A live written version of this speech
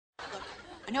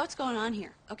I know what's going on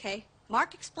here, okay?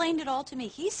 Mark explained it all to me.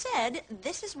 He said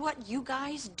this is what you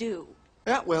guys do.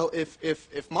 Yeah, well,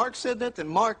 if Mark said that, then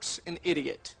Mark's an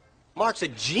idiot. Mark's a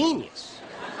genius.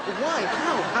 But why?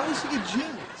 How is he a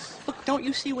genius? Look, don't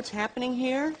you see what's happening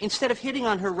here? Instead of hitting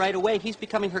on her right away, he's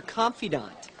becoming her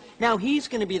confidant. Now he's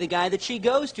going to be the guy that she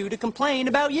goes to complain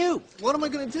about you. What am I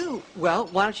going to do? Well,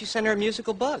 why don't you send her a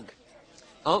musical bug?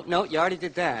 Oh, no, you already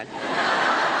did that.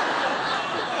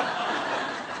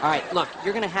 All right, look,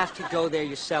 you're going to have to go there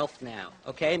yourself now,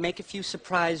 okay? Make a few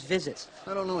surprise visits.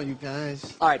 I don't know, you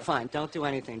guys. All right, fine, don't do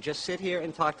anything. Just sit here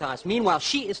and talk to us. Meanwhile,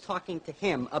 she is talking to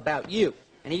him about you,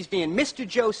 and he's being Mr.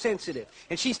 Joe sensitive.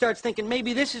 And she starts thinking,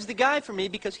 maybe this is the guy for me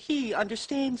because he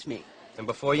understands me. And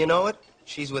before you know it,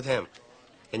 she's with him.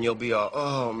 And you'll be all,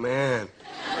 oh, man.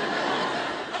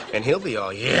 And he'll be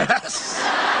all, yes.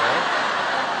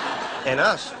 Right? And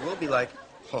us, we'll be like,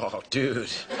 oh, dude.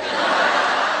 Right?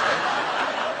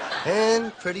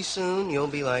 And pretty soon, you'll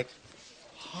be like,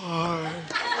 hi.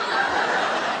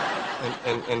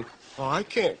 And oh, I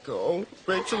can't go.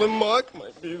 Rachel and Mark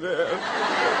might be there.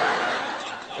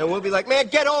 And we'll be like, man,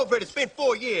 get over it. It's been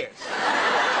 4 years.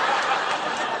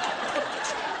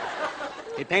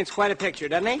 He paints quite a picture,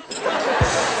 doesn't he?